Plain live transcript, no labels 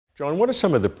John, what are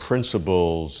some of the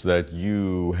principles that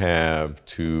you have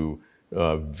to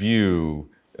view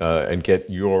and get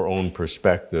your own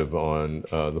perspective on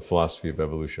the philosophy of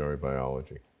evolutionary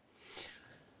biology?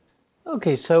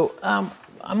 Okay, so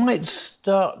I might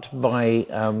start by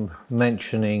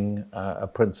mentioning a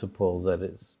principle that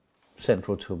is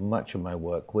central to much of my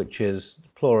work, which is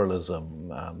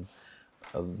pluralism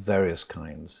of various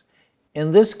kinds.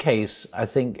 In this case, I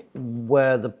think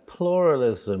where the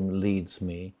pluralism leads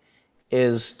me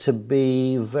is to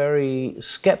be very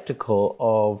skeptical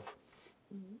of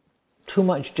too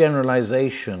much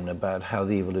generalization about how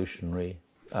the evolutionary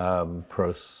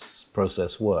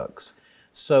process works.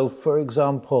 So, for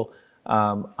example,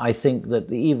 I think that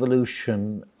the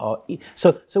evolution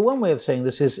so one way of saying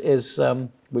this is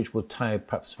which will tie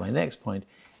perhaps to my next point,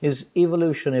 is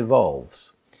evolution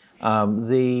evolves.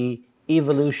 The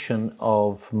evolution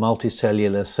of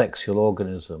multicellular sexual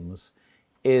organisms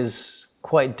is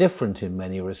quite different in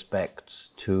many respects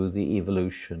to the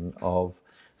evolution of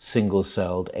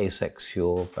single-celled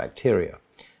asexual bacteria.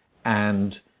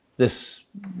 And this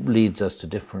leads us to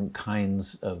different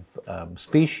kinds of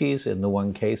species. In the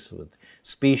one case with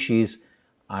species,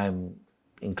 I'm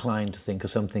inclined to think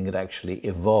of something that actually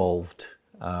evolved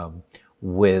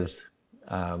with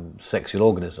sexual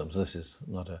organisms. This is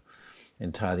not an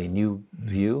entirely new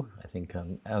view. I think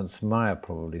Ernst Mayr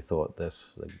probably thought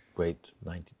this, the great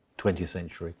 20th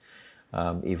century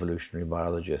evolutionary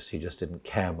biologist. He just didn't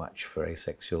care much for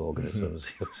asexual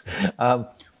organisms.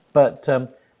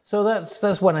 So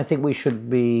that's when I think we should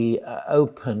be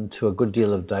open to a good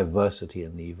deal of diversity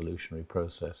in the evolutionary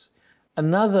process.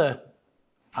 Another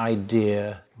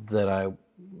idea that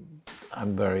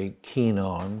I'm very keen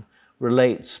on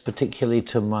relates particularly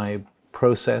to my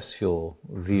processual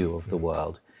view of the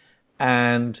world.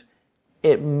 And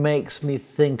it makes me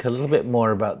think a little bit more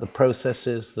about the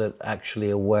processes that actually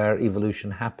are where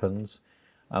evolution happens,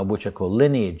 which are called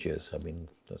lineages. I mean,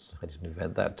 I didn't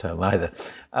invent that term either.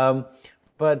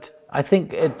 But I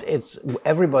think it's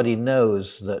everybody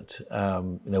knows that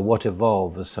what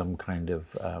evolve is some kind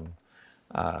of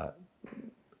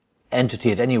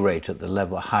entity, at any rate, at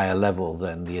the higher level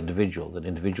than the individual. That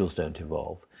individuals don't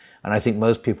evolve, and I think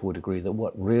most people would agree that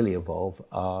what really evolve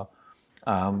are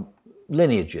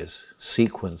lineages,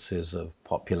 sequences of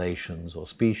populations or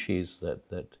species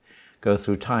that go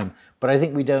through time. But I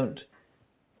think we don't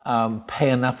pay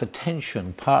enough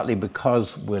attention, partly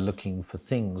because we're looking for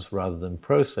things rather than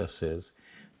processes,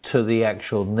 to the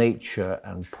actual nature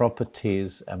and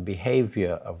properties and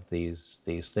behavior of these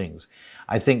things.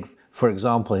 I think, for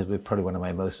example, it's probably one of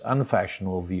my most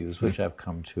unfashionable views, which I've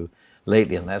come to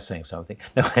lately, and that's saying something,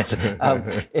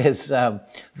 is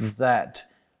that,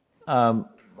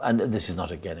 and this is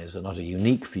not, again, is not a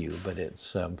unique view, but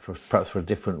it's perhaps for a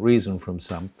different reason from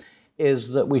some, is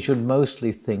that we should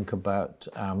mostly think about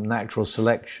natural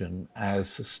selection as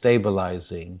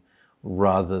stabilizing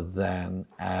rather than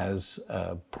as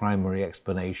a primary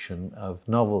explanation of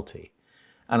novelty.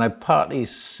 And I partly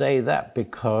say that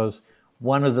because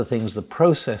one of the things the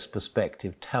process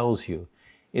perspective tells you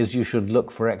is you should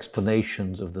look for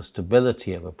explanations of the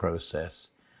stability of a process,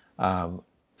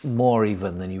 more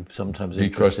even than you sometimes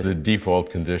because the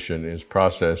default condition is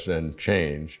process and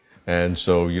change. And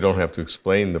so you don't have to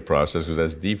explain the process because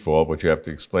that's default. What you have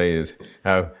to explain is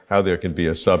how there can be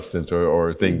a substance or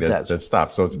a thing that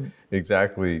stops. So it's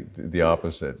exactly the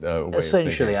opposite way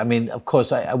essentially, of I mean, of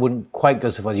course, I wouldn't quite go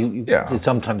so far. You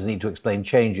sometimes need to explain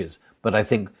changes. But I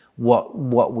think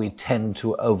what we tend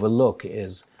to overlook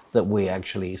is that we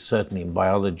actually, certainly in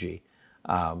biology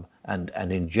and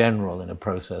in general in a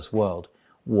process world,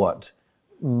 what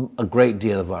a great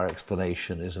deal of our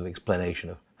explanation is an explanation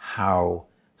of how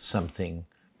something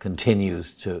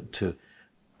continues to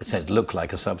essentially look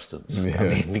like a substance. Yeah. I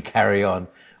mean, we carry on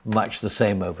much the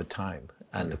same over time,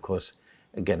 and of course,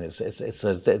 again, it's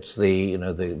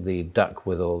the the duck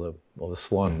with or the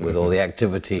swan with all the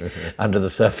activity under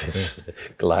the surface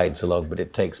glides along, but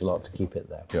it takes a lot to keep it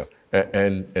there. Yeah,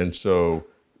 and so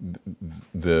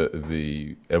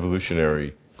the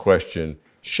evolutionary question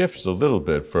shifts a little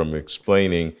bit from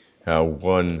explaining how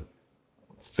one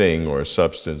thing or a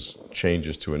substance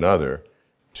changes to another,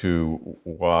 to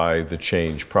why the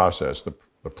change process, the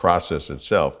process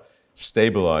itself,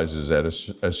 stabilizes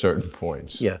at certain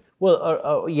points. Yeah.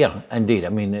 Well, yeah, indeed. I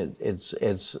mean,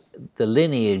 it's the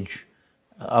lineage,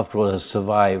 after all, has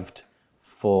survived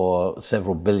for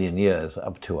several billion years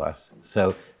up to us.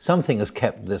 So something has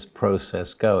kept this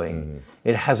process going. Mm-hmm.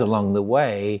 It has, along the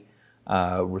way,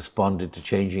 responded to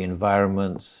changing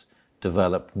environments,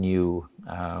 developed new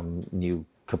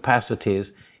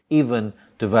capacities. even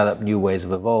develop new ways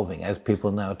of evolving. As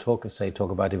people now talk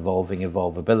about evolving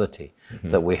evolvability,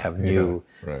 that we have new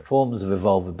forms of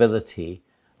evolvability,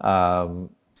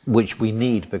 which we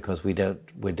need because we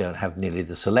don't have nearly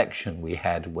the selection we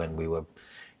had when we were,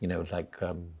 like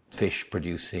fish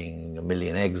producing 1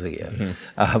 million eggs a year,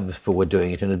 but we're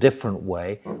doing it in a different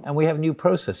way. And we have new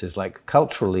processes like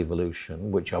cultural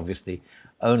evolution, which obviously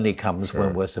only comes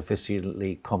when we're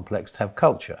sufficiently complex to have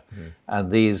culture. And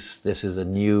this is a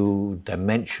new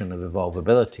dimension of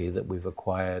evolvability that we've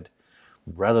acquired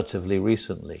relatively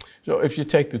recently. So if you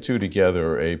take the two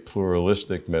together, a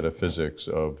pluralistic metaphysics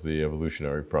of the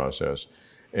evolutionary process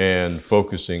and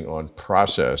focusing on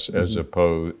process as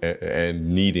opposed and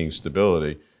needing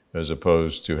stability as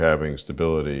opposed to having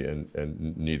stability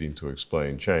and needing to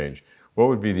explain change, what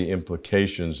would be the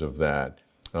implications of that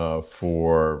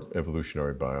for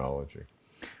evolutionary biology?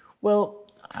 Well,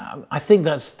 I think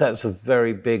that's a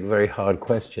very big, very hard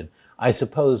question. I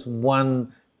suppose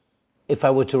if I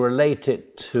were to relate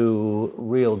it to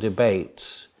real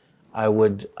debates, I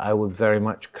would very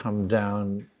much come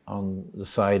down on the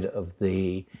side of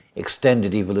the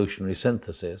extended evolutionary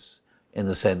synthesis, in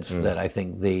the sense that I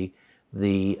think the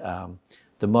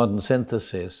modern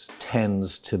synthesis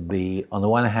tends to be, on the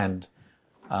one hand,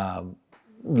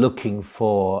 looking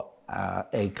for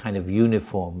a kind of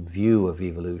uniform view of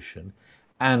evolution,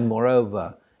 and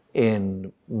moreover,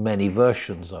 in many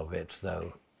versions of it,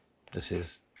 though this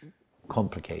is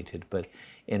complicated, but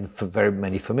for very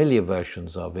many familiar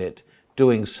versions of it,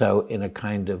 doing so in a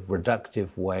kind of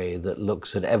reductive way that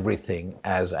looks at everything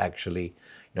as actually,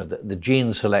 the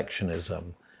gene selectionism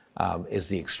is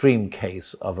the extreme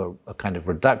case of a kind of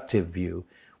reductive view,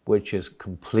 which is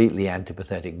completely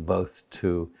antipathetic both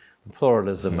to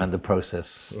pluralism and the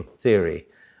process theory.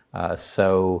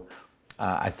 So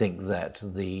I think that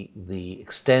the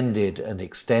extended and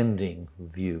extending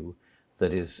view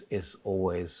that is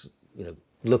always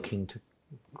looking to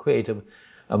create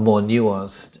a more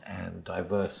nuanced and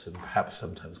diverse and perhaps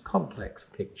sometimes complex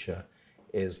picture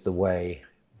is the way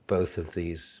both of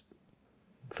these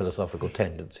philosophical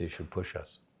tendencies should push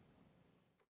us.